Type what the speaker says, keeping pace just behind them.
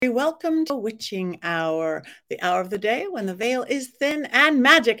Welcome to Witching Hour, the hour of the day when the veil is thin and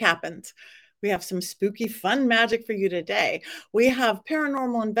magic happens. We have some spooky, fun magic for you today. We have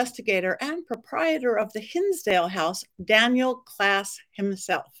paranormal investigator and proprietor of the Hinsdale house, Daniel Klaes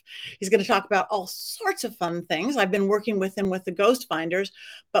himself. He's going to talk about all sorts of fun things. I've been working with him with the Ghost Finders.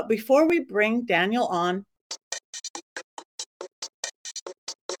 But before we bring Daniel on,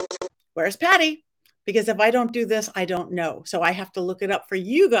 where's Patty? Because if I don't do this, I don't know. So I have to look it up for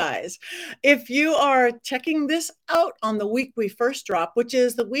you guys. If you are checking this out on the week we first dropped, which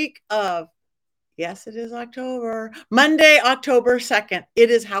is the week of, yes, it is October, Monday, October 2nd.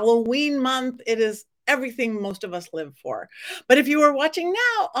 It is Halloween month. It is everything most of us live for. But if you are watching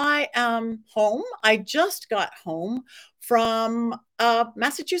now, I am home. I just got home from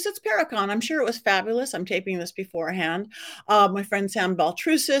Massachusetts Paracon. I'm sure it was fabulous. I'm taping this beforehand. My friend Sam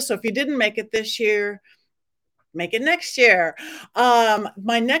Baltrusis. So if you didn't make it this year, make it next year.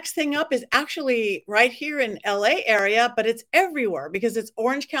 My next thing up is actually right here in LA area, but it's everywhere because it's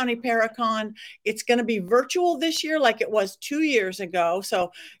Orange County Paracon. It's going to be virtual this year like it was 2 years ago.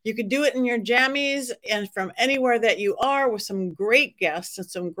 So you could do it in your jammies and from anywhere that you are with some great guests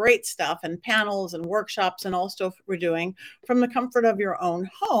and some great stuff and panels and workshops and all stuff we're doing from the comfort of your own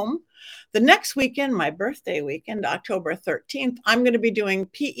home. The next weekend, my birthday weekend, October 13th, I'm going to be doing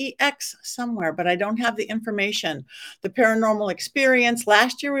PEX somewhere, but I don't have the information. The paranormal experience.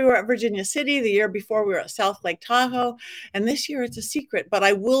 Last year we were at Virginia City. The year before we were at South Lake Tahoe. And this year it's a secret, but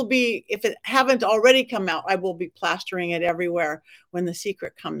I will be, if it haven't already come out, I will be plastering it everywhere when the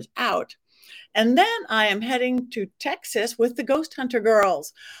secret comes out. And then I am heading to Texas with the Ghost Hunter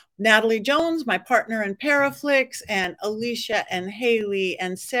girls. Natalie Jones, my partner in Paraflix, and Alicia and Haley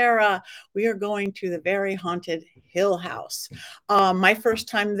and Sarah. We are going to the very haunted Hill House. My first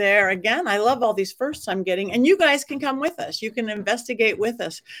time there. Again, I love all these firsts I'm getting. And you guys can come with us. You can investigate with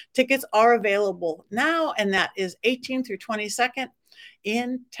us. Tickets are available now, and that is 18th through 22nd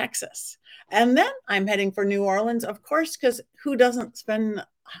in Texas. And then I'm heading for New Orleans, of course, because who doesn't spend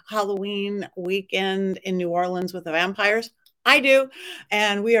Halloween weekend in New Orleans with the vampires? I do.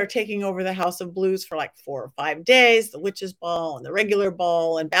 And we are taking over the House of Blues for like 4 or 5 days, the Witches Ball and the regular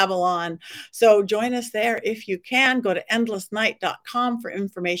ball and Babylon. So join us there if you can. Go to endlessnight.com for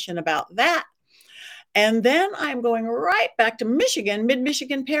information about that. And then I'm going right back to Michigan,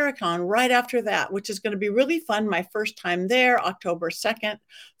 Mid-Michigan Paracon, right after that, which is going to be really fun. My first time there, October 2nd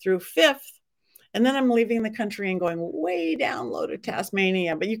through 5th. And then I'm leaving the country and going way down low to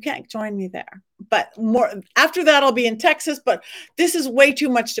Tasmania, but you can't join me there. But more after that, I'll be in Texas, but this is way too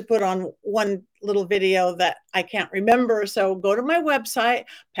much to put on one little video that I can't remember. So go to my website,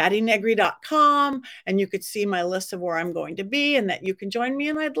 pattynegri.com, and you could see my list of where I'm going to be and that you can join me.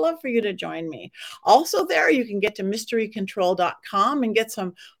 And I'd love for you to join me. Also there, you can get to mysterycontrol.com and get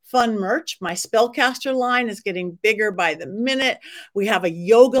some fun merch. My spellcaster line is getting bigger by the minute. We have a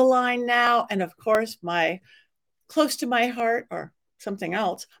yoga line now. And of course, my close to my heart or something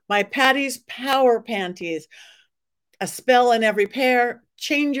else, my Patty's Power Panties, a spell in every pair,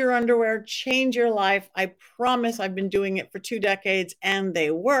 change your underwear, change your life. I promise I've been doing it for 2 decades and they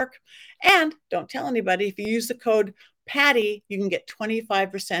work. And don't tell anybody, if you use the code Patty, you can get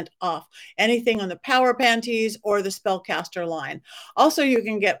 25% off anything on the Power Panties or the Spellcaster line. Also, you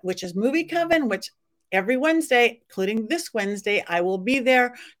can get Witches Movie Coven, which every Wednesday, including this Wednesday, I will be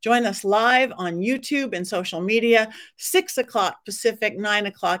there. Join us live on YouTube and social media, 6 o'clock Pacific, 9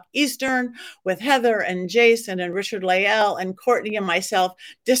 o'clock Eastern, with Heather and Jason and Richard Layell and Courtney and myself.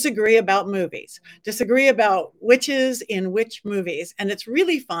 Disagree about movies, disagree about witches in which movies. And it's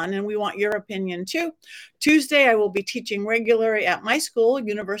really fun, and we want your opinion too. Tuesday, I will be teaching regularly at my school,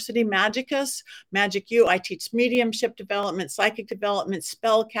 University Magicus, Magic U. I teach mediumship development, psychic development,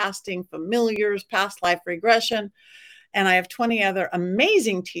 spell casting, familiars, past life regression. And I have 20 other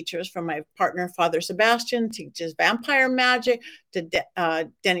amazing teachers from my partner, Father Sebastian, teaches vampire magic, to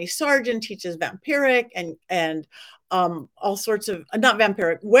Denny Sargent teaches vampiric and all sorts of, not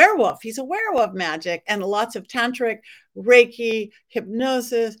vampiric, werewolf. He's a werewolf magic, and lots of tantric, Reiki,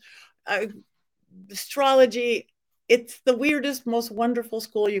 hypnosis, astrology. It's the weirdest, most wonderful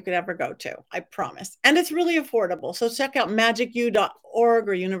school you could ever go to, I promise. And it's really affordable. So check out magicu.org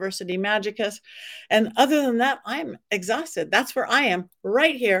or University Magicus. And other than that, I'm exhausted. That's where I am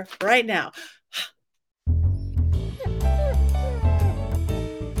right here, right now.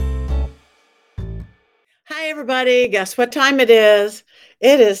 Hi, everybody. Guess what time it is?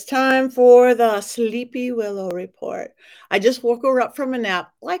 It is time for the Sleepy Willow Report. I just woke her up from a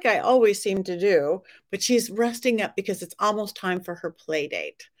nap, like I always seem to do, but she's resting up because it's almost time for her play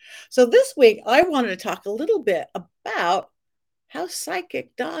date. So this week, I wanted to talk a little bit about how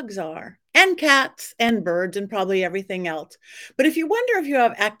psychic dogs are, and cats and birds and probably everything else. But if you wonder if you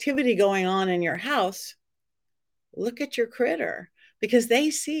have activity going on in your house, look at your critter because they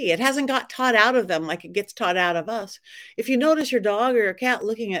see. It hasn't got taught out of them like it gets taught out of us. If you notice your dog or your cat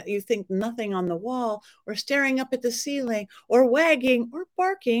looking at you, think nothing on the wall or staring up at the ceiling or wagging or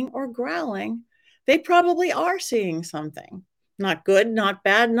barking or growling, they probably are seeing something. Not good, not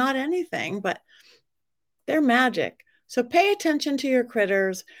bad, not anything, but they're magic. So pay attention to your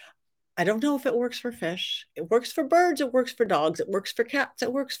critters. I don't know if it works for fish. It works for birds, it works for dogs, it works for cats,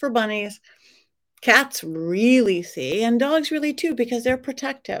 it works for bunnies. Cats really see, and dogs really too, because they're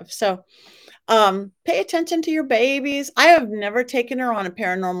protective. So pay attention to your babies. I have never taken her on a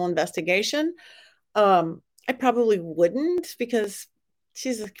paranormal investigation. I probably wouldn't because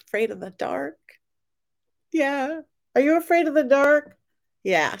she's afraid of the dark. Yeah. Are you afraid of the dark?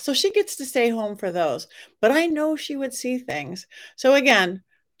 Yeah. So she gets to stay home for those. But I know she would see things. So again,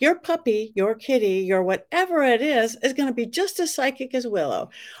 your puppy, your kitty, your whatever it is going to be just as psychic as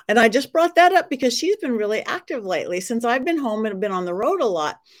Willow. And I just brought that up because she's been really active lately. Since I've been home and been on the road a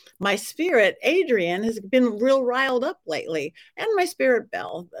lot, my spirit, Adrian, has been real riled up lately. And my spirit,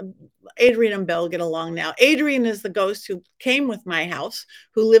 Belle. Adrian and Belle get along now. Adrian is the ghost who came with my house,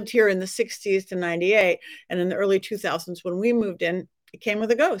 who lived here in the 60s to 98. And in the early 2000s, when we moved in, it came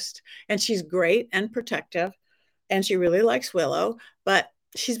with a ghost. And she's great and protective. And she really likes Willow. But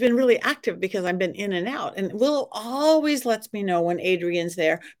she's been really active because I've been in and out. And Willow always lets me know when Adrian's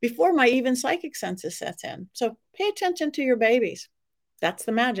there before my even psychic senses sets in. So pay attention to your babies. That's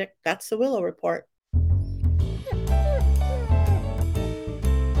the magic. That's the Willow Report.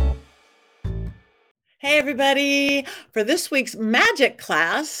 Hey, everybody. For this week's magic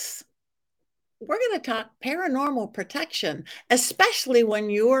class, we're going to talk paranormal protection, especially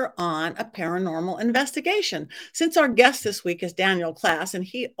when you're on a paranormal investigation. Since our guest this week is Daniel Klaes, and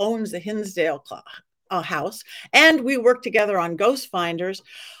he owns the Hinsdale house, and we work together on Ghost Finders.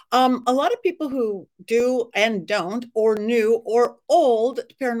 A lot of people who do and don't, or new or old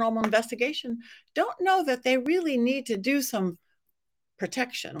paranormal investigation, don't know that they really need to do some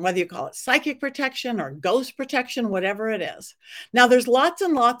protection, whether you call it psychic protection or ghost protection, whatever it is. Now, there's lots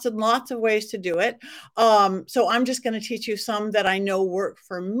and lots and lots of ways to do it. So I'm just going to teach you some that I know work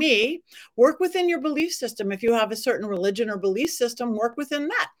for me. Work within your belief system. If you have a certain religion or belief system, work within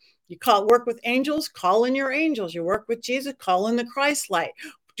that. You work with angels, call in your angels. You work with Jesus, call in the Christ light.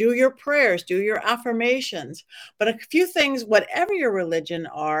 Do your prayers, do your affirmations. But a few things, whatever your religion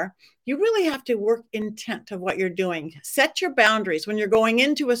are, you really have to work intent of what you're doing. Set your boundaries when you're going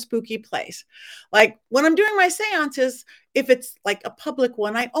into a spooky place. Like when I'm doing my seances, if it's like a public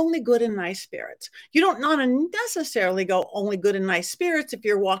one, I only good and nice spirits. You don't not necessarily go only good and nice spirits if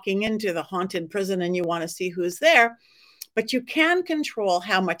you're walking into the haunted prison and you want to see who's there. But you can control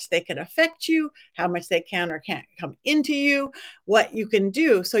how much they can affect you, how much they can or can't come into you, what you can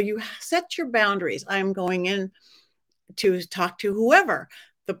do. So you set your boundaries. I'm going in to talk to whoever.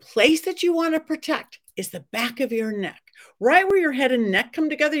 The place that you want to protect is the back of your neck, right where your head and neck come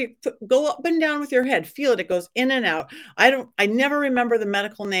together. You go up and down with your head, feel it. It goes in and out. I never remember the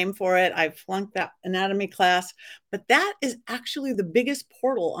medical name for it. I flunked that anatomy class, but that is actually the biggest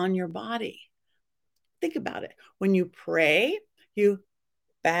portal on your body. Think about it. When you pray, you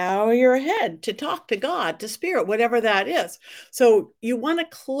bow your head to talk to God, to spirit, whatever that is. So you want to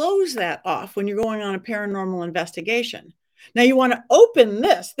close that off when you're going on a paranormal investigation. Now you want to open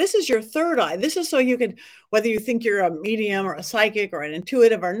this. This is your third eye. This is so you can, whether you think you're a medium or a psychic or an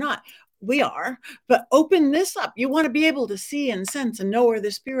intuitive or not, we are, but open this up. You want to be able to see and sense and know where the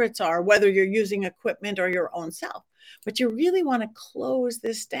spirits are, whether you're using equipment or your own self. But you really want to close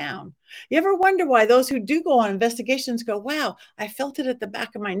this down. You ever wonder why those who do go on investigations go, wow, I felt it at the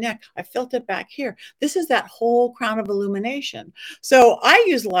back of my neck. I felt it back here. This is that whole crown of illumination. So I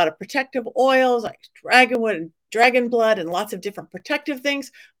use a lot of protective oils like dragonwood and dragon blood and lots of different protective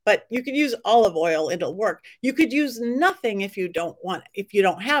things, but you could use olive oil. It'll work. You could use nothing if you don't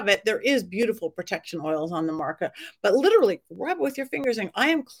have it. There is beautiful protection oils on the market, but literally rub with your fingers and I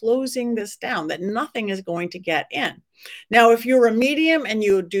am closing this down, that nothing is going to get in. Now, if you're a medium and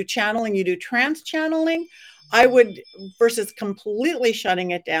you do channeling, you do trance channeling, I would, versus completely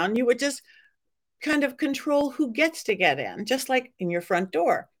shutting it down, you would just kind of control who gets to get in, just like in your front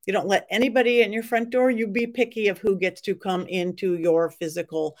door. You don't let anybody in your front door. You be picky of who gets to come into your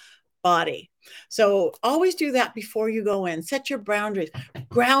physical body. So always do that before you go in. Set your boundaries,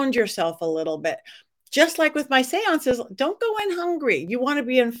 ground yourself a little bit. Just like with my seances, don't go in hungry. You want to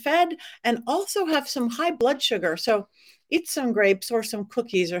be in fed and also have some high blood sugar. So eat some grapes or some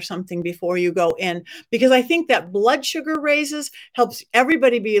cookies or something before you go in, because I think that blood sugar raises helps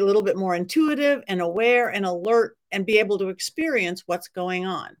everybody be a little bit more intuitive and aware and alert and be able to experience what's going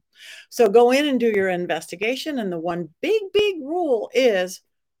on. So go in and do your investigation. And the one big rule is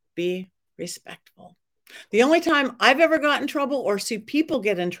be respectful. The only time I've ever gotten in trouble or see people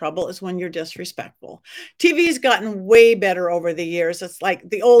get in trouble is when you're disrespectful. TV's gotten way better over the years. It's like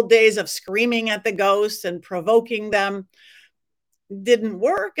the old days of screaming at the ghosts and provoking them didn't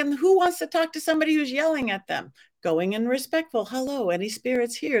work. And who wants to talk to somebody who's yelling at them? Going in respectful. Hello, any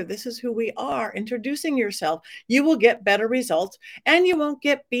spirits here? This is who we are. Introducing yourself. You will get better results and you won't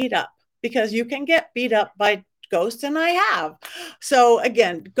get beat up, because you can get beat up by ghosts, and I have. So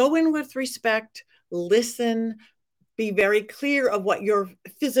again, go in with respect, listen, be very clear of what your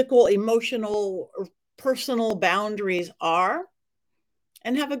physical, emotional, or personal boundaries are,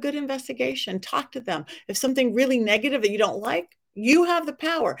 and have a good investigation. Talk to them. If something really negative that you don't like, you have the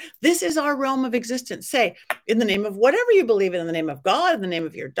power. This is our realm of existence. Say, in the name of whatever you believe in the name of God, in the name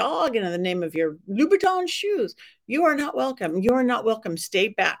of your dog, and in the name of your Louboutin shoes, you are not welcome. You are not welcome. Stay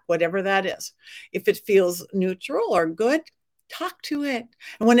back, whatever that is. If it feels neutral or good, talk to it.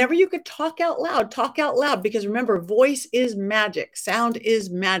 And whenever you could talk out loud, because remember, voice is magic. Sound is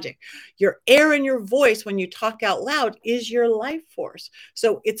magic. Your air in your voice when you talk out loud is your life force.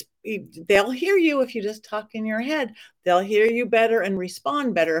 So they'll hear you if you just talk in your head. They'll hear you better and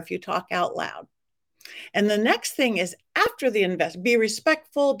respond better if you talk out loud. And the next thing is, after the invest, be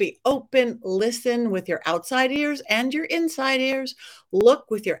respectful, be open, listen with your outside ears and your inside ears, look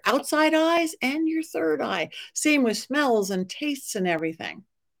with your outside eyes and your third eye. Same with smells and tastes and everything.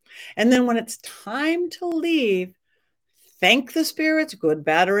 And then when it's time to leave, thank the spirits, good,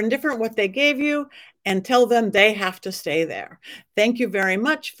 bad, or indifferent, what they gave you, and tell them they have to stay there. Thank you very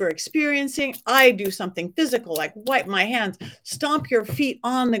much for experiencing. I do something physical, like wipe my hands, stomp your feet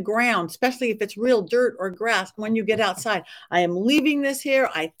on the ground, especially if it's real dirt or grass when you get outside. I am leaving this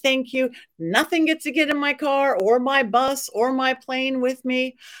here. I thank you. Nothing gets to get in my car or my bus or my plane with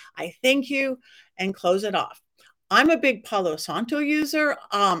me. I thank you, and close it off. I'm a big Palo Santo user.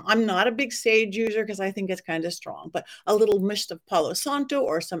 I'm not a big sage user because I think it's kind of strong, but a little mist of Palo Santo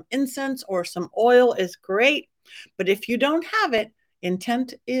or some incense or some oil is great. But if you don't have it,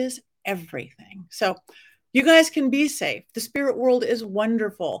 intent is everything. So you guys can be safe. The spirit world is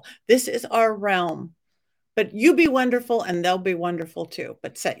wonderful. This is our realm. But you be wonderful and they'll be wonderful too.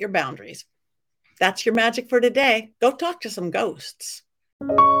 But set your boundaries. That's your magic for today. Go talk to some ghosts.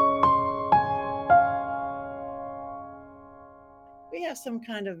 We have some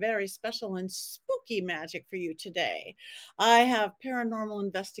kind of very special and spooky magic for you today. I have paranormal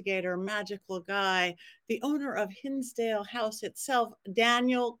investigator, magical guy, the owner of Hinsdale House itself,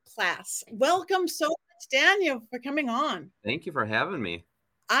 Daniel Klaes. Welcome so much, Daniel, for coming on. Thank you for having me.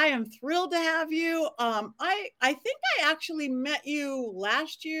 I am thrilled to have you. I think I actually met you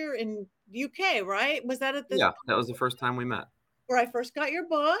last year in UK, right? Was that at the Yeah, that was the first time we met. where I first got your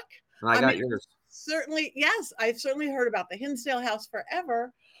book? And I I got mean, yours. certainly, yes, I've certainly heard about the Hinsdale House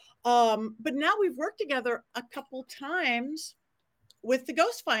forever. But now we've worked together a couple times with the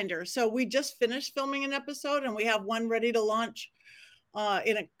Ghost Finder. So we just finished filming an episode and we have one ready to launch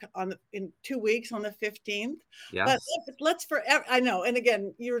in 2 weeks on the 15th. But Yes. let's forever, I know. And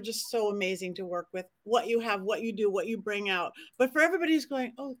again, you're just so amazing to work with, what you have, what you do, what you bring out. But for everybody who's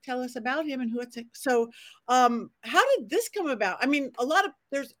going, oh, tell us about him and who it's. So how did this come about? I mean,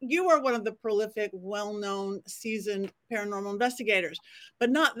 you are one of the prolific, well-known, seasoned paranormal investigators,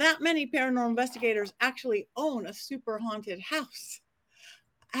 but not that many paranormal investigators actually own a super haunted house.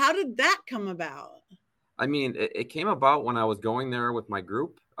 How did that come about? I mean, it came about when I was going there with my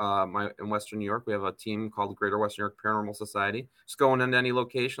group. In Western New York, we have a team called the Greater Western New York Paranormal Society. Just going into any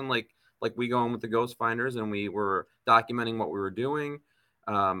location, like we go in with the Ghost Finders, and we were documenting what we were doing.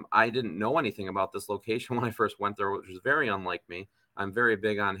 I didn't know anything about this location when I first went there, which was very unlike me. I'm very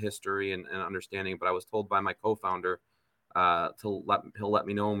big on history and understanding, but I was told by my co-founder he'll let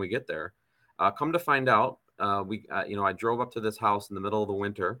me know when we get there. Come to find out, I drove up to this house in the middle of the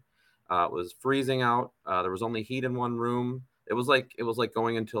winter. It was freezing out. There was only heat in one room. It was like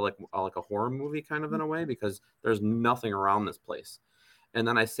going into like a horror movie kind of in a way, because there's nothing around this place. And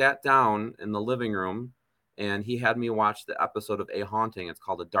then I sat down in the living room, and he had me watch the episode of A Haunting. It's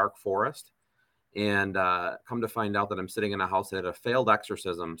called A Dark Forest. And come to find out that I'm sitting in a house that had a failed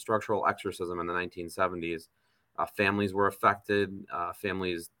exorcism, structural exorcism in the 1970s. Families were affected.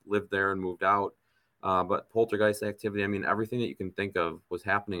 Families lived there and moved out. But poltergeist activity, I mean, everything that you can think of was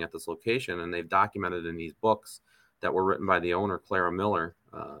happening at this location, and they've documented in these books that were written by the owner,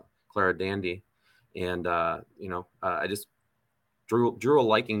 Clara Dandy. And I just drew a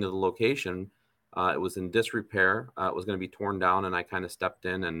liking to the location. It was in disrepair. It was going to be torn down, and I kind of stepped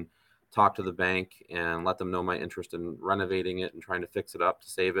in and talked to the bank and let them know my interest in renovating it and trying to fix it up to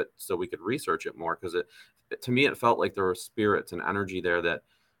save it so we could research it more. Because to me, it felt like there were spirits and energy there that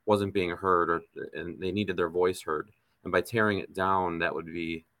wasn't being heard, and they needed their voice heard. And by tearing it down, that would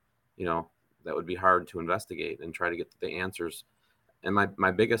be, that would be hard to investigate and try to get the answers. And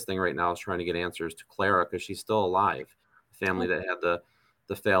my biggest thing right now is trying to get answers to Clara, because she's still alive. The family that had the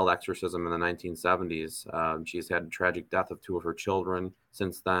failed exorcism in the 1970s. She's had a tragic death of two of her children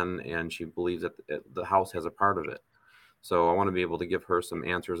since then, and she believes that the house has a part of it. So I want to be able to give her some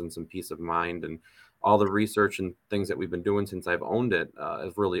answers and some peace of mind. And all the research and things that we've been doing since I've owned it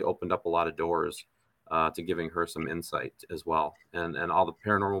have really opened up a lot of doors to giving her some insight as well. And all the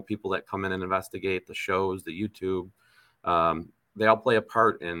paranormal people that come in and investigate, the shows, the YouTube, they all play a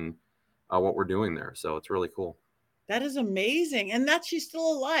part in what we're doing there. So it's really cool. That is amazing. And that she's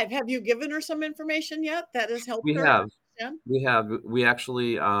still alive. Have you given her some information yet that has helped We her? have. Yeah. We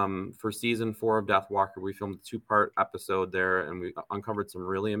actually, for season 4 of Death Walker, we filmed a 2-part episode there, and we uncovered some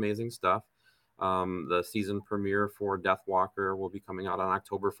really amazing stuff. The season premiere for Death Walker will be coming out on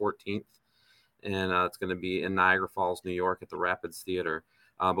October 14th, and it's going to be in Niagara Falls, New York, at the Rapids Theater.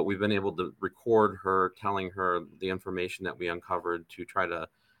 But we've been able to record her telling her the information that we uncovered to try to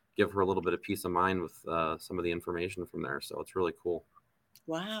give her a little bit of peace of mind with some of the information from there. So it's really cool.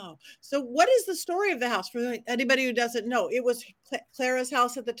 Wow. So what is the story of the house for anybody who doesn't know? It was Clara's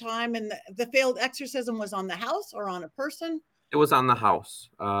house at the time, and the failed exorcism was on the house or on a person? It was on the house.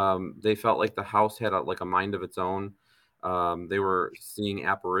 They felt like the house had a mind of its own. They were seeing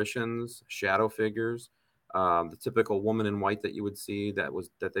apparitions, shadow figures, the typical woman in white that you would see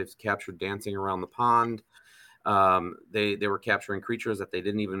that they've captured dancing around the pond. They were capturing creatures that they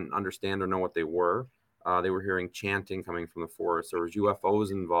didn't even understand or know what they were. They were hearing chanting coming from the forest. There was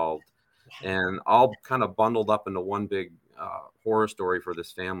UFOs involved, and all kind of bundled up into one big horror story for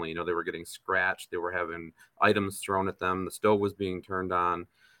this family. They were getting scratched. They were having items thrown at them. The stove was being turned on.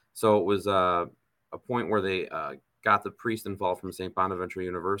 So it was a point where they got the priest involved from St. Bonaventure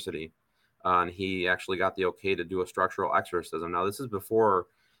University, and he actually got the okay to do a structural exorcism. Now, this is before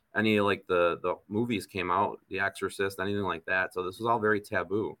any like the movies came out, The Exorcist, anything like that. So this was all very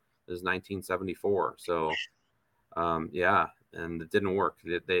taboo. This is 1974. So yeah, and it didn't work.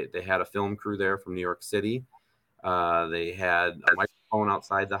 They had a film crew there from New York City. They had a microphone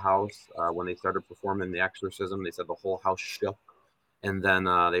outside the house when they started performing the exorcism. They said the whole house shook, and then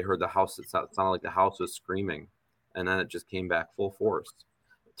they heard the house. It sounded like the house was screaming, and then it just came back full force.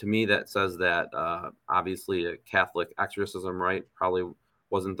 To me, that says that obviously a Catholic exorcism rite probably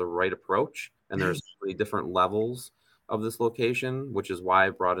wasn't the right approach, and there's really different levels of this location, which is why I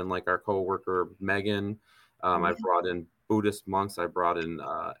brought in like our coworker Megan. I've brought in Buddhist monks. I brought in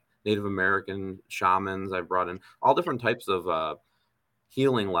Native American shamans. I brought in all different types of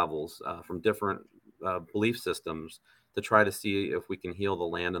healing levels from different belief systems to try to see if we can heal the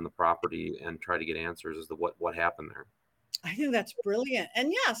land and the property and try to get answers as to what happened there. I think that's brilliant.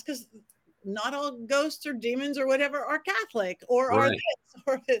 And yes, because not all ghosts or demons or whatever are Catholic or are this.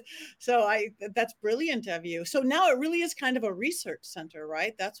 Or, so that's brilliant of you. So now it really is kind of a research center,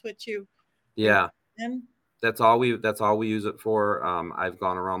 right? That's what you. Yeah. That's all we use it for. I've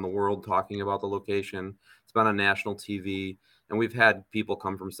gone around the world talking about the location. It's been on national TV, and we've had people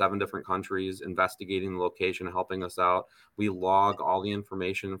come from 7 different countries investigating the location, helping us out. We log all the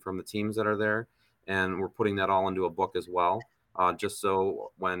information from the teams that are there, and we're putting that all into a book as well, just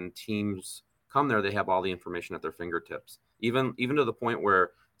so when teams come there, they have all the information at their fingertips. Even to the point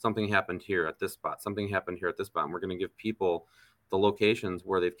where something happened here at this spot, something happened here at this spot, and we're going to give people the locations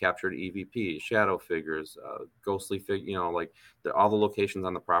where they've captured EVP, shadow figures, ghostly figure, like all the locations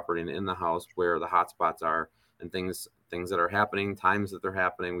on the property and in the house where the hot spots are, and things that are happening, times that they're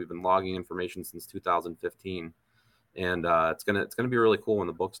happening. We've been logging information since 2015, and it's gonna be really cool when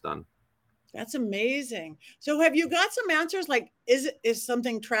the book's done. That's amazing. So have you got some answers? Like, is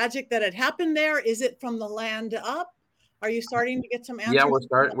something tragic that had happened there? Is it from the land up? Are you starting to get some answers? Yeah,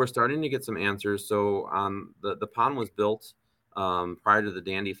 we're starting to get some answers. So the pond was built prior to the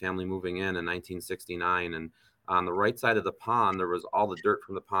Dandy family moving in 1969, and on the right side of the pond there was all the dirt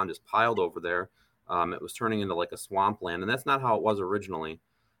from the pond just piled over there. It was turning into like a swampland, and that's not how it was originally.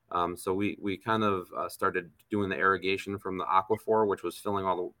 So we kind of started doing the irrigation from the aquifer, which was filling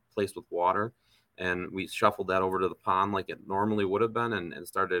all the place with water, and we shuffled that over to the pond like it normally would have been, and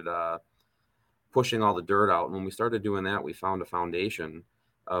started pushing all the dirt out. And when we started doing that, we found a foundation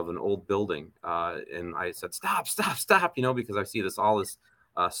of an old building, and I said, stop, because I see all this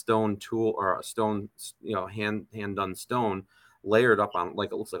stone tool or a stone, hand done stone layered up on,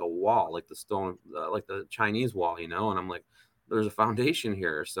 like, it looks like a wall, like the stone, like the Chinese wall, and I'm like, there's a foundation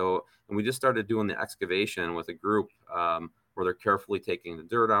here. So, and we just started doing the excavation with a group, where they're carefully taking the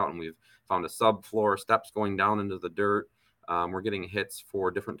dirt out, and we've found a subfloor, steps going down into the dirt. We're getting hits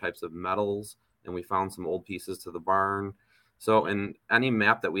for different types of metals, and we found some old pieces to the barn. So, in any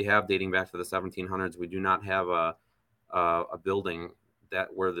map that we have dating back to the 1700s, we do not have a building that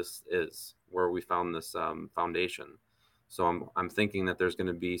where this is, where we found this foundation. So I'm thinking that there's going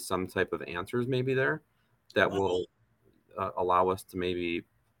to be some type of answers maybe there that will allow us to maybe,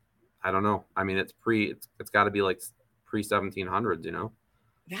 I don't know. I mean, it's got to be like pre 1700s,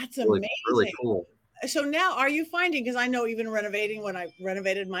 That's really, really amazing. cool. So now are you finding, because I know even renovating, when I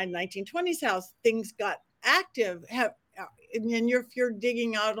renovated my 1920s house, things got active. And if you're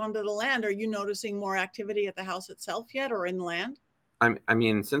digging out onto the land, are you noticing more activity at the house itself yet, or in land? I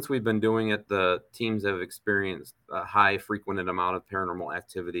mean, since we've been doing it, the teams have experienced a high frequented amount of paranormal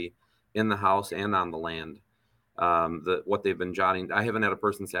activity in the house and on the land. What they've been jotting, I haven't had a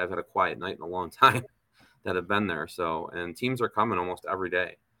person say I've had a quiet night in a long time that have been there. So, and teams are coming almost every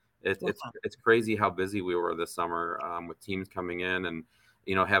day. It's Wow. it's crazy how busy we were this summer, with teams coming in and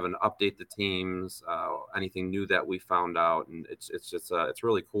having to update the teams, anything new that we found out, and it's just it's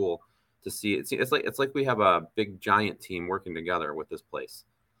really cool to see. It's like we have a big giant team working together with this place.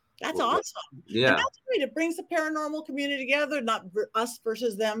 That's awesome. And Yeah, that's great. It brings the paranormal community together, not us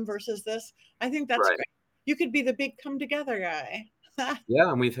versus them versus this. I think that's right. great. You could be the big come together guy.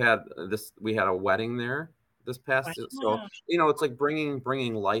 Yeah, and we had a wedding there this past, so Wow. it's like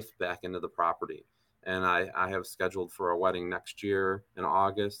bringing life back into the property. And I have scheduled for a wedding next year in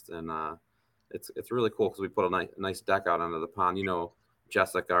August, and it's really cool because we put a nice deck out onto the pond.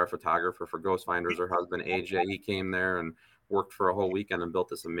 Jessica, our photographer for Ghost Finders, her husband AJ, he came there and worked for a whole weekend and built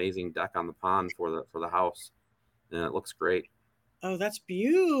this amazing deck on the pond for the house, and it looks great. Oh, that's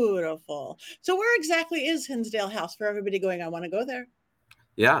beautiful. So where exactly is Hinsdale House for everybody going, I want to go there?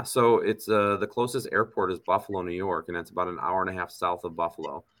 Yeah, so it's the closest airport is Buffalo, New York, and it's about an hour and a half south of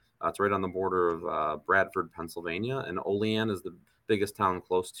Buffalo. It's right on the border of Bradford, Pennsylvania, and Olean is the biggest town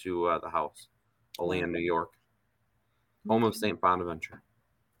close to the house. Wow. Olean, New York, home of Okay. St. Bonaventure.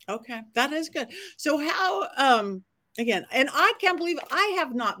 Okay, that is good. So how again, and I can't believe I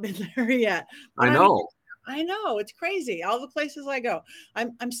have not been there yet, but I know. I know it's crazy. All the places I go,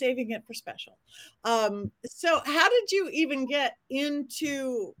 I'm saving it for special. So how did you even get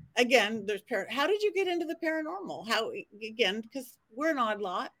into, again, how did you get into the paranormal? How, again, because we're an odd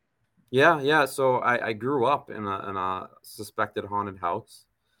lot. Yeah, yeah. So I grew up in a suspected haunted house.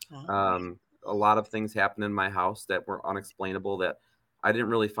 Oh, A lot of things happened in my house that were unexplainable that I didn't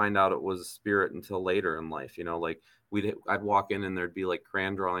really find out it was a spirit until later in life. Like I'd walk in and there'd be like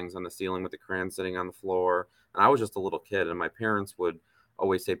crayon drawings on the ceiling with the crayon sitting on the floor. And I was just a little kid, and my parents would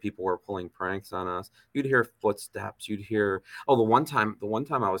always say people were pulling pranks on us. You'd hear footsteps. You'd hear, oh, the one time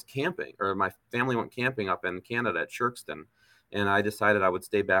I was camping, or my family went camping up in Canada at Shirkston. And I decided I would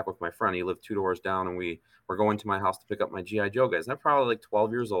stay back with my friend. He lived 2 doors down, and we were going to my house to pick up my GI Joe guys. And I'm probably like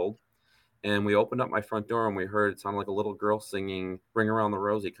 12 years old, and we opened up my front door and we heard it sounded like a little girl singing "Ring Around the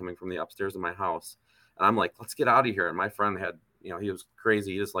Rosie" coming from the upstairs of my house. And I'm like, let's get out of here. And my friend had, he was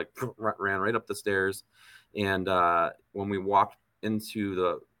crazy. He just like ran right up the stairs. And when we walked into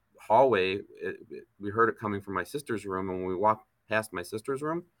the hallway, we heard it coming from my sister's room. And when we walked past my sister's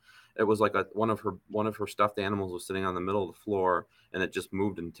room, it was like one of her stuffed animals was sitting on the middle of the floor, and it just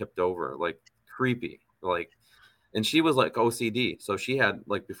moved and tipped over, like creepy, like. And she was like OCD. So she had,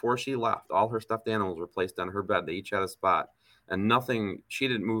 like, before she left, all her stuffed animals were placed on her bed. They each had a spot. And nothing, she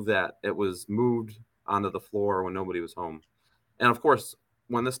didn't move that. It was moved onto the floor when nobody was home. And of course,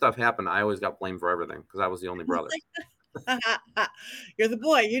 when this stuff happened, I always got blamed for everything because I was the only brother. you're the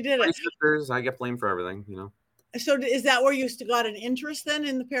boy. You did Three it. sisters, I get blamed for everything. So is that where you got an interest then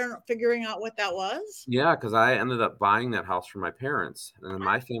in the parent, figuring out what that was? Yeah, because I ended up buying that house from my parents, and then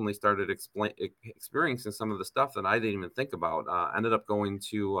my family started experiencing some of the stuff that I didn't even think about. Ended up going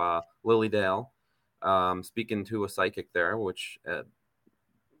to Lilydale, speaking to a psychic there, which I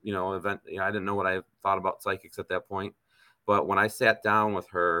didn't know what I thought about psychics at that point. But when I sat down with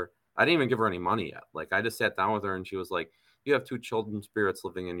her, I didn't even give her any money yet. Like, I just sat down with her, and she was like, "You have two children spirits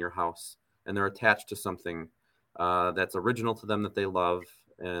living in your house, and they're attached to something that's original to them that they love,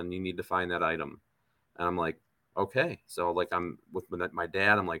 and you need to find that item." And I'm like, okay. So, like, I'm with my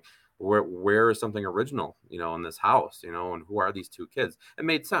dad. I'm like, where is something original, in this house, and who are these two kids? It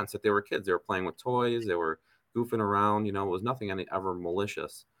made sense that they were kids. They were playing with toys. They were goofing around. It was nothing ever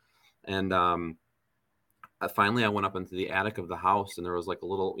malicious. And finally I went up into the attic of the house, and there was like a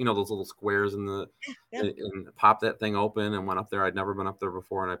little, those little squares in the, Yeah. and popped that thing open and went up there. I'd never been up there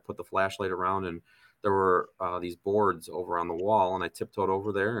before, and I put the flashlight around, and there were these boards over on the wall, and I tiptoed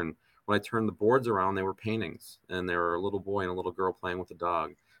over there, and when I turned the boards around, they were paintings, and there were a little boy and a little girl playing with a dog.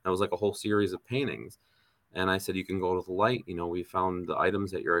 And it was like a whole series of paintings. And I said, you can go to the light. We found the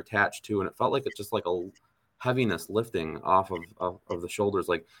items that you're attached to. And it felt like it's just like a heaviness lifting off of the shoulders.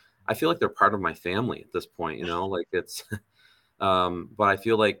 Like, I feel like they're part of my family at this point, like it's, but I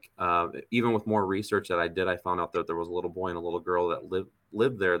feel like even with more research that I did, I found out that there was a little boy and a little girl that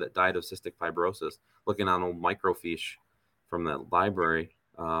lived there that died of cystic fibrosis. Looking on old microfiche from the library,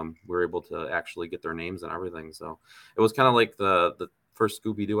 we were able to actually get their names and everything. So it was kind of like the first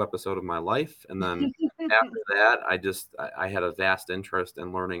Scooby-Doo episode of my life. And then after that, I had a vast interest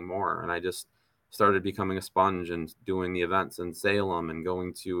in learning more, and I just started becoming a sponge and doing the events in Salem and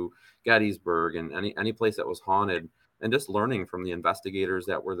going to Gettysburg and any place that was haunted, and just learning from the investigators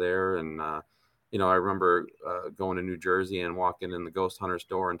that were there. And I remember going to New Jersey and walking in the ghost hunter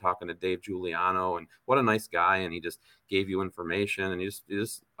store and talking to Dave Giuliano, and what a nice guy. And he just gave you information, and you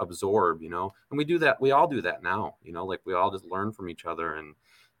just absorb, and we do that. We all do that now, like we all just learn from each other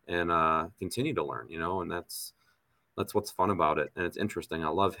and continue to learn, and that's what's fun about it. And it's interesting. I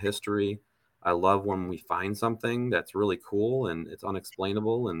love history. I love when we find something that's really cool and it's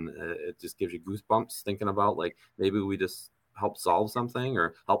unexplainable, and it just gives you goosebumps thinking about, like, maybe we just help solve something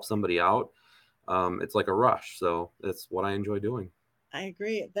or help somebody out. It's like a rush. So that's what I enjoy doing. I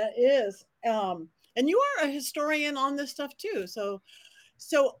agree. That is. And you are a historian on this stuff too. So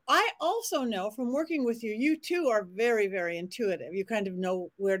I also know from working with you, you too are very, very intuitive. You kind of know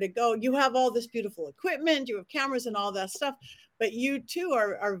where to go. You have all this beautiful equipment, you have cameras and all that stuff, but you too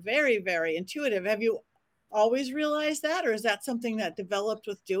are very, very intuitive. Have you always realized that, or is that something that developed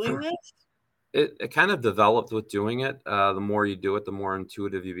with doing this? It kind of developed with doing it. The more you do it, the more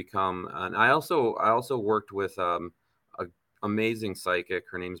intuitive you become. And I also worked with a amazing psychic.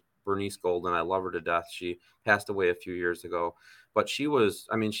 Her name's Bernice Golden. I love her to death. She passed away a few years ago, but she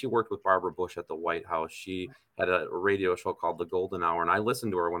worked with Barbara Bush at the White House. She had a radio show called The Golden Hour, and I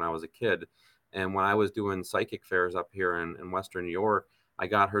listened to her when I was a kid. And when I was doing psychic fairs up here in Western New York, I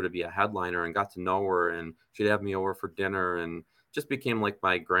got her to be a headliner and got to know her, and she'd have me over for dinner, and just became like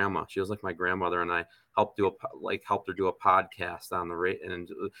my grandma. She was like my grandmother, and I helped her do a podcast on the radio. And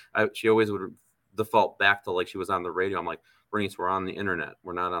she always would default back to like she was on the radio. I'm like, Bernice, we're on the internet.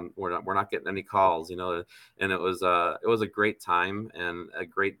 We're not getting any calls, And it was a great time and a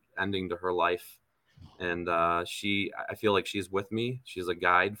great ending to her life. And I feel like she's with me. She's a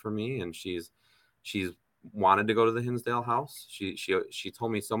guide for me, and she's wanted to go to the Hinsdale house. She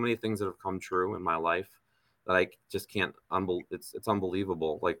told me so many things that have come true in my life that I just can't. It's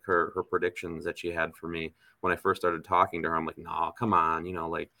unbelievable. Like her predictions that she had for me when I first started talking to her. I'm like, no, come on,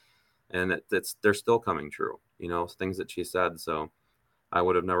 and they're still coming true. Things that she said. So I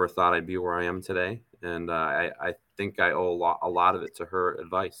would have never thought I'd be where I am today, and I think I owe a lot of it to her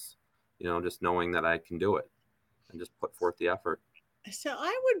advice. Just knowing that I can do it and just put forth the effort. So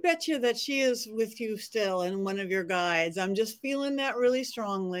I would bet you that she is with you still and one of your guides. I'm just feeling that really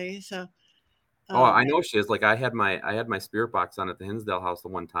strongly. So Oh, um, I know she is. Like I had my spirit box on at the Hinsdale house the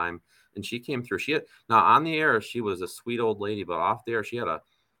one time, and she came through. She had Now on the air she was a sweet old lady, but off the air she had a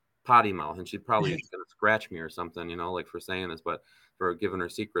potty mouth, and she'd probably gonna scratch me or something, like for saying this, but for giving her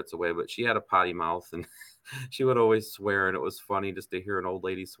secrets away. But she had a potty mouth, and she would always swear, and it was funny just to hear an old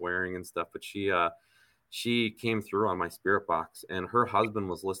lady swearing and stuff. But she came through on my spirit box, and her husband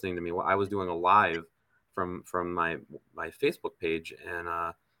was listening to me while I was doing a live from my Facebook page,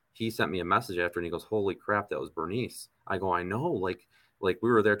 and he sent me a message after, and he goes, "Holy crap, that was Bernice." I go, "I know, like we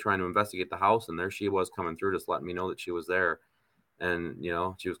were there trying to investigate the house, and there she was coming through, just letting me know that she was there." And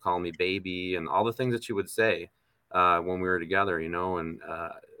she was calling me baby and all the things that she would say when we were together, and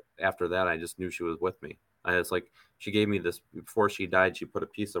after that I just knew she was with me. It's like she gave me this before she died. She put a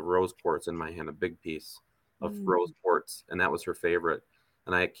piece of rose quartz in my hand, a big piece of rose quartz, and that was her favorite,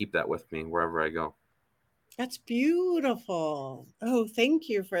 and I keep that with me wherever I go. that's beautiful. Oh, thank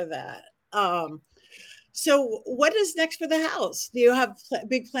you for that. So what is next for the house? Do you have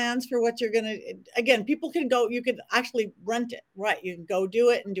big plans for what you're going to, again, people can go, you could actually rent it, right? You can go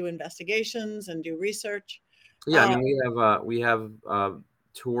do it and do investigations and do research. Yeah, I Uh, mean, we have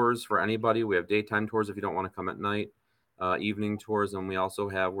tours for anybody. We have daytime tours if you don't want to come at night, evening tours, and we also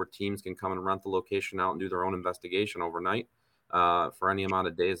have where teams can come and rent the location out and do their own investigation overnight for any amount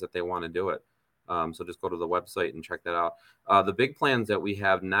of days that they want to do it. So just go to the website and check that out. The big plans that we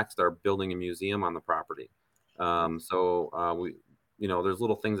have next are building a museum on the property. So there's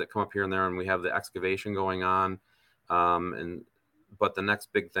little things that come up here and there, and we have the excavation going on. But the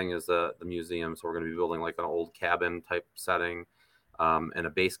next big thing is the museum. So we're going to be building like an old cabin type setting, and a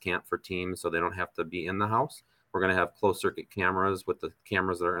base camp for teams, so they don't have to be in the house. We're going to have closed circuit cameras with the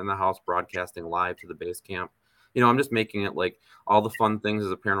cameras that are in the house broadcasting live to the base camp. I'm just making it like all the fun things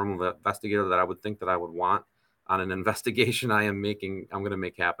as a paranormal investigator that I would think that I would want on an investigation. I'm going to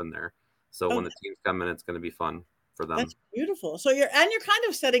make happen there. So when the teams come in, it's going to be fun for them. That's beautiful. So you're kind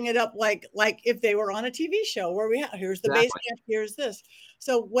of setting it up like if they were on a TV show where here's the base camp, here's this.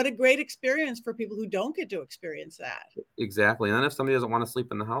 So what a great experience for people who don't get to experience that. Exactly. And then if somebody doesn't want to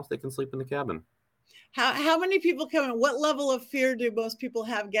sleep in the house, they can sleep in the cabin. How many people come in? What level of fear do most people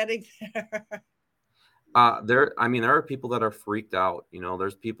have getting there? There are people that are freaked out.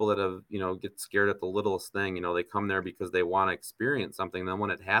 There's people that have, get scared at the littlest thing. They come there because they want to experience something. Then when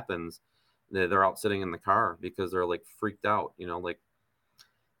it happens, they're out sitting in the car because they're like freaked out,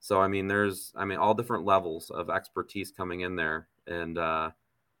 so there's all different levels of expertise coming in there. And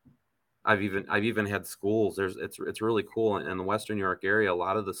I've even had schools. It's really cool in the Western New York area. A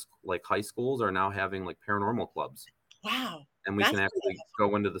lot of the like high schools are now having like paranormal clubs. Wow. And we can actually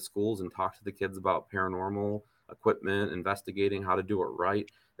go into the schools and talk to the kids about paranormal equipment, investigating how to do it right.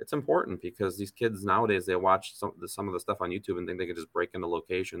 It's important because these kids nowadays, they watch some of the stuff on YouTube and think they can just break into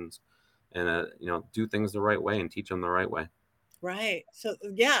locations and do things the right way and teach them the right way. Right. So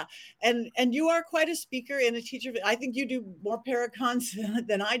yeah, and you are quite a speaker and a teacher. I think you do more paracons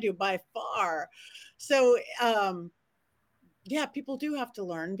than I do by far. So yeah, people do have to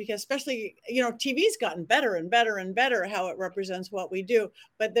learn, because especially TV's gotten better and better and better how it represents what we do,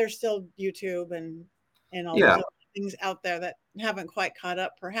 but there's still YouTube and all these other things out there that haven't quite caught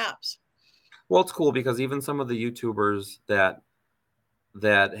up, perhaps. Well, it's cool because even some of the YouTubers that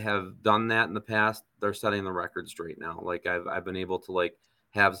have done that in the past, they're setting the record straight now. Like I've been able to like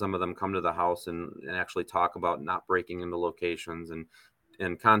have some of them come to the house and actually talk about not breaking into locations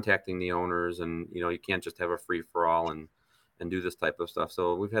and contacting the owners, and you can't just have a free for all and do this type of stuff.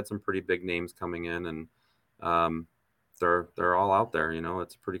 So we've had some pretty big names coming in, and they're all out there.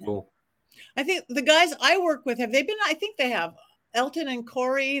 It's pretty cool. I think the guys I work with, have they been? I think they have. Elton and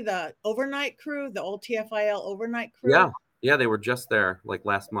Corey, the overnight crew, the old TFIL overnight crew. Yeah, they were just there like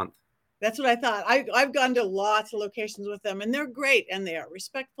last month. That's what I thought. I've gone to lots of locations with them, and they're great, and they are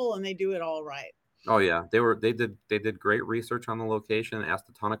respectful, and they do it all right. Oh yeah, they did great research on the location, asked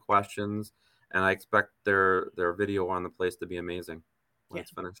a ton of questions, and I expect their video on the place to be amazing when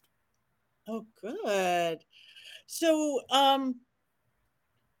it's finished. Oh, good. So,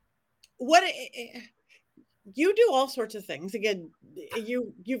 what you do all sorts of things. Again,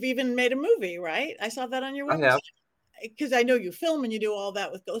 you've even made a movie, right? I saw that on your website. Because I know you film and you do all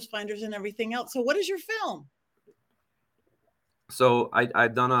that with Ghost Finders and everything else. So what is your film? So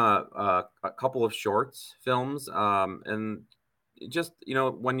I've done a couple of shorts films, and just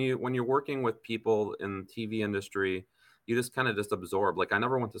when you're working with people in the TV industry, you just kind of just absorb. Like I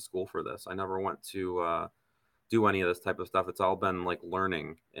never went to school for this. I never went to do any of this type of stuff. It's all been like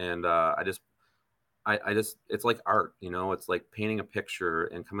learning, and I just it's like art. It's like painting a picture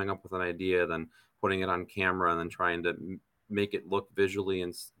and coming up with an idea, then putting it on camera, and then trying to make it look visually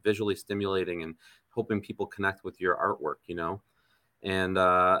stimulating, and hoping people connect with your artwork. And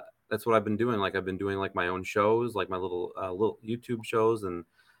that's what I've been doing. Like I've been doing like my own shows, like my little YouTube shows, and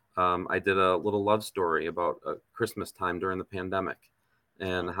I did a little love story about Christmas time during the pandemic,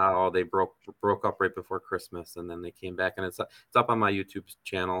 and how they broke up right before Christmas, and then they came back, and it's up on my YouTube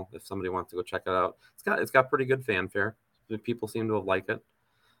channel if somebody wants to go check it out. It's got pretty good fanfare. People seem to have liked it,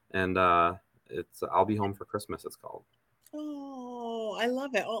 and it's I'll Be Home for Christmas, it's called. Oh, I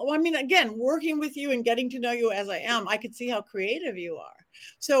love it. Oh, I mean, again, working with you and getting to know you as I am, I could see how creative you are.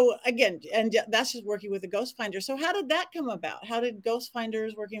 So again, and that's just working with the Ghost Finder. So how did that come about? How did Ghost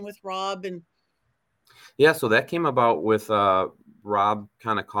Finders working with Rob and? Yeah, so that came about with Rob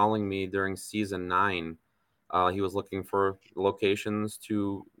kind of calling me during season 9. He was looking for new locations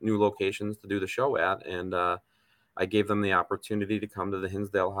to do the show at, and I gave them the opportunity to come to the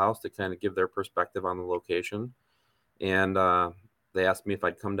Hinsdale house to kind of give their perspective on the location. And they asked me if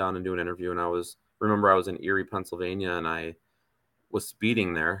I'd come down and do an interview. And I was in Erie, Pennsylvania, and I was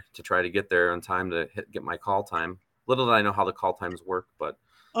speeding there to try to get there in time to get my call time. Little did I know how the call times work, but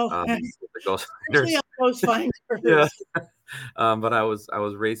the Ghost Finders. Yeah. But I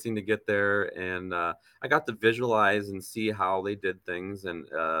was racing to get there, and I got to visualize and see how they did things, and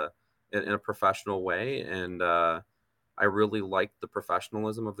in a professional way. And I really liked the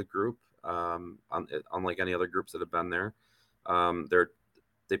professionalism of the group. Unlike any other groups that have been there,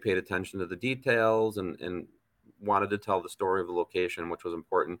 they paid attention to the details, and wanted to tell the story of the location, which was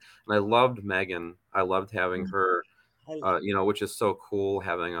important. And I loved Megan. I loved having her, which is so cool,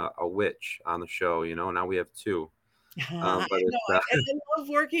 having a witch on the show. Now we have two. I But know. I love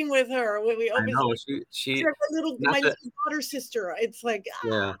working with her. We I always know she's she my not that little daughter sister. It's like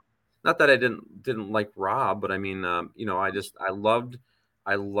yeah, not that I didn't like Rob, but I mean, I loved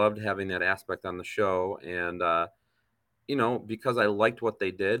having that aspect on the show, and because I liked what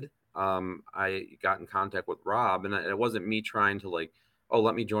they did, I got in contact with Rob, and it wasn't me trying to like, oh,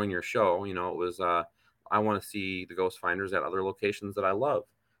 let me join your show. It was I want to see the Ghost Finders at other locations that I love.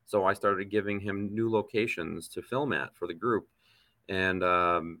 So I started giving him new locations to film at for the group, and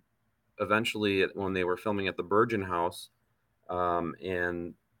eventually, when they were filming at the Virgin House,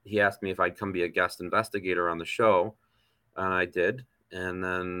 and he asked me if I'd come be a guest investigator on the show, and I did. And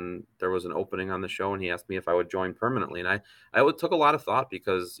then there was an opening on the show, and he asked me if I would join permanently. And I took a lot of thought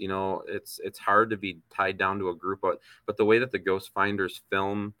because it's hard to be tied down to a group, but the way that the Ghost Finders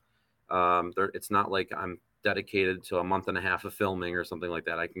film, it's not like I'm dedicated to a month and a half of filming or something like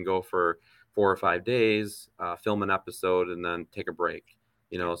that. I can go for 4 or 5 days, film an episode, and then take a break.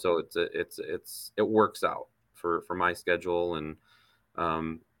 So it works out for my schedule, and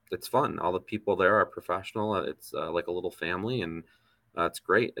it's fun. All the people there are professional. It's like a little family, and it's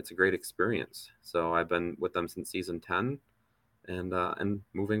great. It's a great experience. So I've been with them since season 10, and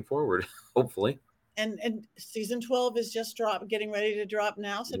moving forward, hopefully. and season 12 is just getting ready to drop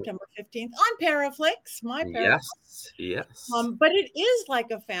now, September 15th on Paraflix, my Paraflix. Yes. But it is like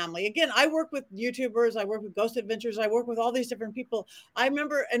a family. Again, I work with YouTubers, I work with Ghost Adventures, I work with all these different people. I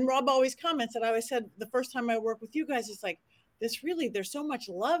remember, and Rob always comments, and I always said the first time I worked with you guys, it's like, there's so much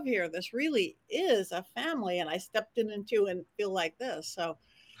love here. This really is a family. And I stepped into and feel like this. So,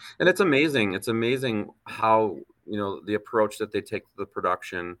 and it's amazing. It's amazing how the approach that they take to the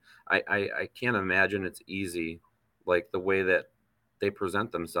production. I can't imagine it's easy, like the way that they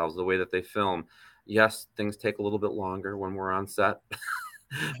present themselves, the way that they film. Yes, things take a little bit longer when we're on set,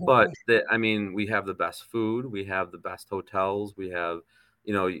 but we have the best food, we have the best hotels, we have,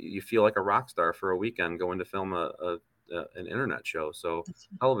 you feel like a rock star for a weekend going to film an internet show, so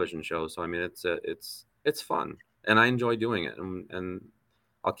television show. So it's fun, and I enjoy doing it, and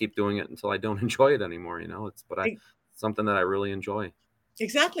I'll keep doing it until I don't enjoy it anymore. It's something that I really enjoy.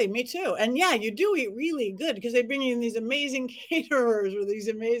 Exactly, me too. And yeah, you do eat really good because they bring you in these amazing caterers or these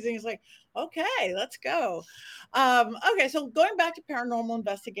amazing. It's like, okay, let's go. Okay, so going back to paranormal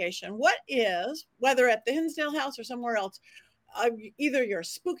investigation, what is, whether at the Hinsdale house or somewhere else, either your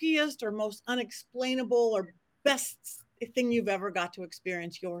spookiest or most unexplainable or best thing you've ever got to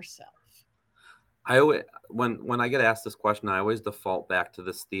experience yourself? I always, when I get asked this question, I always default back to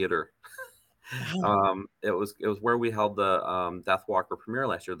this theater. It was where we held the Death Walker premiere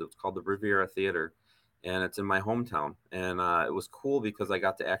last year. That was called the Riviera Theater, and it's in my hometown. And it was cool because I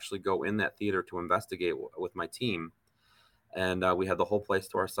got to actually go in that theater to investigate with my team, and we had the whole place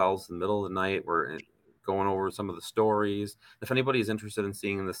to ourselves in the middle of the night. We're going over some of the stories. If anybody's interested in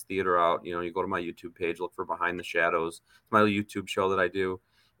seeing this theater out, you go to my YouTube page, look for Behind the Shadows. It's my YouTube show that I do,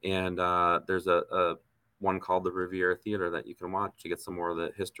 and there's a one called the Riviera Theater that you can watch to get some more of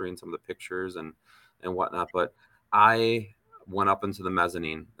the history and some of the pictures and whatnot. But I went up into the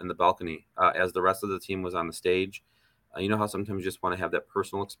mezzanine and the balcony as the rest of the team was on the stage. You know how sometimes you just want to have that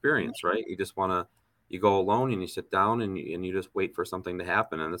personal experience, right? You just want to, you go alone and you sit down and you just wait for something to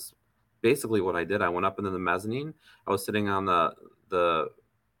happen. And that's basically what I did. I went up into the mezzanine. I was sitting on the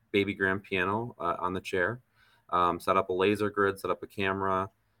baby grand piano on the chair, set up a laser grid, set up a camera,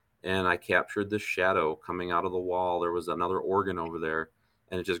 and I captured this shadow coming out of the wall. There was another organ over there,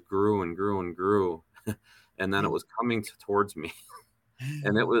 and it just grew and grew and grew. And then it was coming towards me.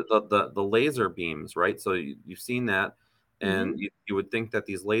 And it was the laser beams, right? So you've seen that, and you would think that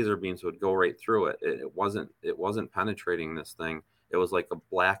these laser beams would go right through it. It wasn't penetrating this thing. It was like a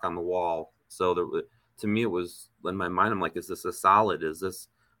black on the wall. So to me, it was in my mind, I'm like, is this a solid? Is this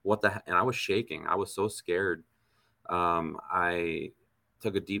what the? And I was shaking. I was so scared. I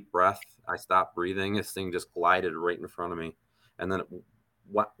took a deep breath. I stopped breathing. This thing just glided right in front of me, and then it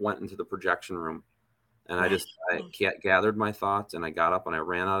went into the projection room. And I gathered my thoughts, and I got up and I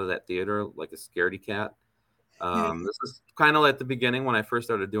ran out of that theater like a scaredy cat. This is kind of like the beginning when I first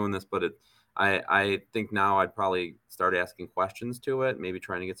started doing this, but I think now I'd probably start asking questions to it, maybe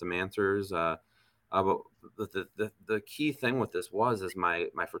trying to get some answers. But the key thing with this is my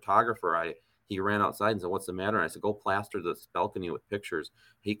photographer, he ran outside and said, "What's the matter?" And I said, "Go plaster this balcony with pictures."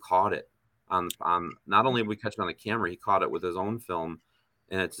 He caught it on not only did we catch it on the camera, he caught it with his own film,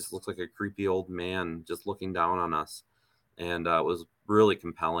 and it just looks like a creepy old man just looking down on us. And it was really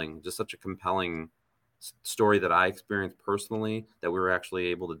compelling, just such a compelling story that I experienced personally that we were actually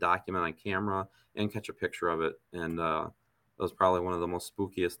able to document on camera and catch a picture of it. And that was probably one of the most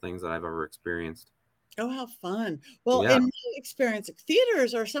spookiest things that I've ever experienced. Oh, how fun. Well, Yeah. in my experience,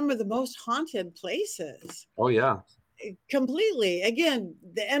 theaters are some of the most haunted places. Oh yeah. Completely. Again,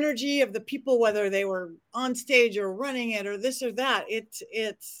 the energy of the people, whether they were on stage or running it or this or that,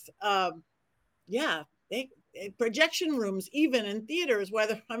 yeah, projection rooms, even in theaters,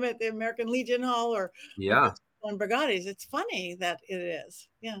 whether I'm at the American Legion Hall or Yeah. on Brigatis, it's funny that it is.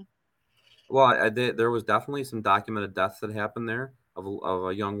 Yeah. Well, there was definitely some documented deaths that happened there of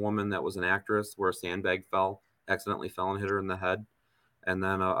a young woman that was an actress where a sandbag accidentally fell and hit her in the head, and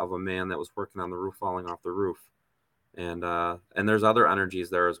then of a man that was working on the roof falling off the roof. And there's other energies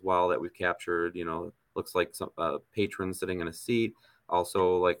there as well that we've captured. Looks like some patrons sitting in a seat.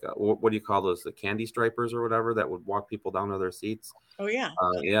 Also, like what do you call those? The candy stripers or whatever that would walk people down to their seats. Oh, yeah.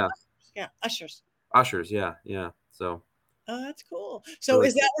 Yeah, Yeah. Ushers. ushers. Yeah, yeah. So Oh, that's cool. So really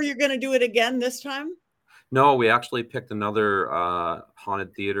is cool. that where you're going to do it again this time? No, we actually picked another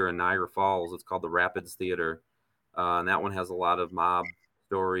haunted theater in Niagara Falls. It's called the Rapids Theater, and that one has a lot of mob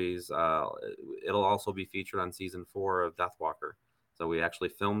stories. It'll also be featured on season 4 of Deathwalker. So we actually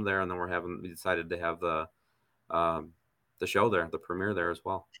filmed there, and then we decided to have the show there, the premiere there as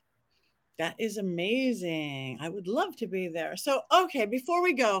well. That is amazing. I would love to be there. So, okay, before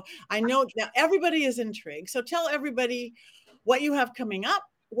we go, I know now everybody is intrigued. So tell everybody what you have coming up,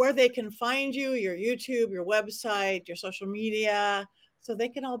 where they can find you, your YouTube, your website, your social media, so they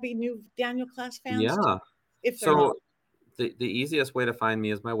can all be new Daniel Klaes fans too, Yeah. if they're not. So the easiest way to find me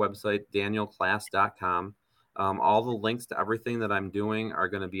is my website, danielklaes.com. All the links to everything that I'm doing are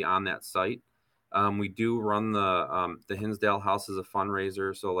going to be on that site. We do run the Hinsdale House as a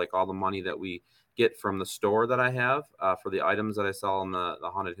fundraiser, so like all the money that we get from the store that I have for the items that I sell in the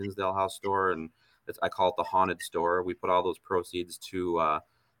Haunted Hinsdale House store, and I call it the Haunted Store. We put all those proceeds to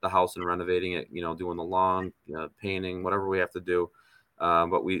the house and renovating it, doing the lawn, painting, whatever we have to do.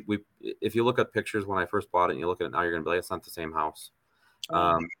 But if you look at pictures when I first bought it and you look at it now, you're going to be like, it's not the same house.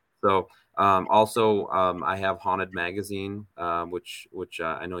 Wow. Also, I have Haunted Magazine, which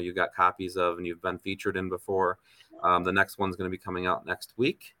I know you got copies of and you've been featured in before. The next one's going to be coming out next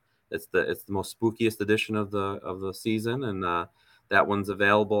week. It's the most spookiest edition of the season, and that one's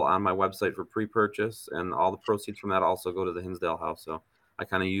available on my website for pre-purchase. And all the proceeds from that also go to the Hinsdale House. So I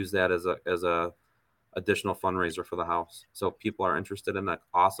kind of use that as a additional fundraiser for the house. So if people are interested in that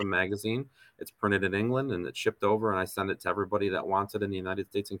awesome magazine, it's printed in England and it's shipped over, and I send it to everybody that wants it in the United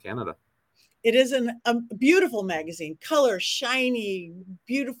States and Canada. It is a beautiful magazine, color, shiny,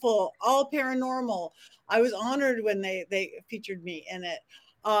 beautiful, all paranormal. I was honored when they featured me in it.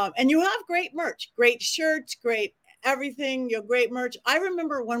 And you have great merch, great shirts, great everything, great merch. I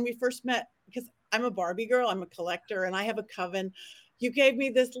remember when we first met, because I'm a Barbie girl, I'm a collector, and I have a coven. You gave me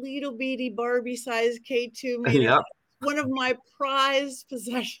this little bitty Barbie size K2 meter. Yep. One of my prized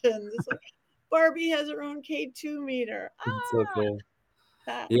possessions. It's like, Barbie has her own K2 meter. So cool.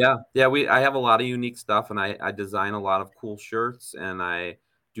 Yeah. I have a lot of unique stuff, and I design a lot of cool shirts, and I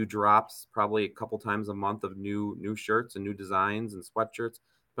do drops probably a couple times a month of new shirts and new designs and sweatshirts,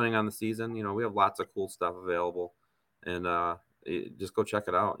 depending on the season. We have lots of cool stuff available, and just go check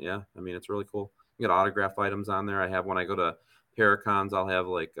it out. Yeah, I mean, it's really cool. You get autograph items on there. I have when I go to Paracons, I'll have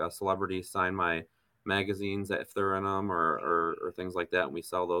like celebrities sign my magazines if they're in them, or things like that, and we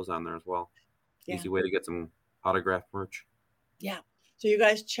sell those on there as well. Yeah. Easy way to get some autograph merch. Yeah. So you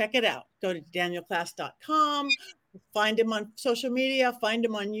guys check it out. Go to danielklaes.com, find him on social media, find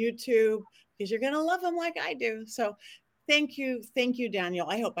him on YouTube, because you're going to love him like I do. So thank you, Daniel.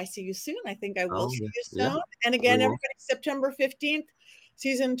 I hope I see you soon. I think I will see you soon. Yeah. And again, everybody, September 15th,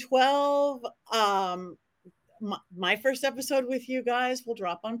 season 12. My first episode with you guys will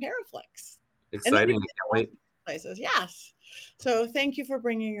drop on Paraflix. Exciting. I can't wait. Places. Yes. So thank you for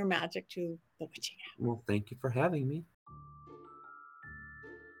bringing your magic to the witching hour. Well, thank you for having me.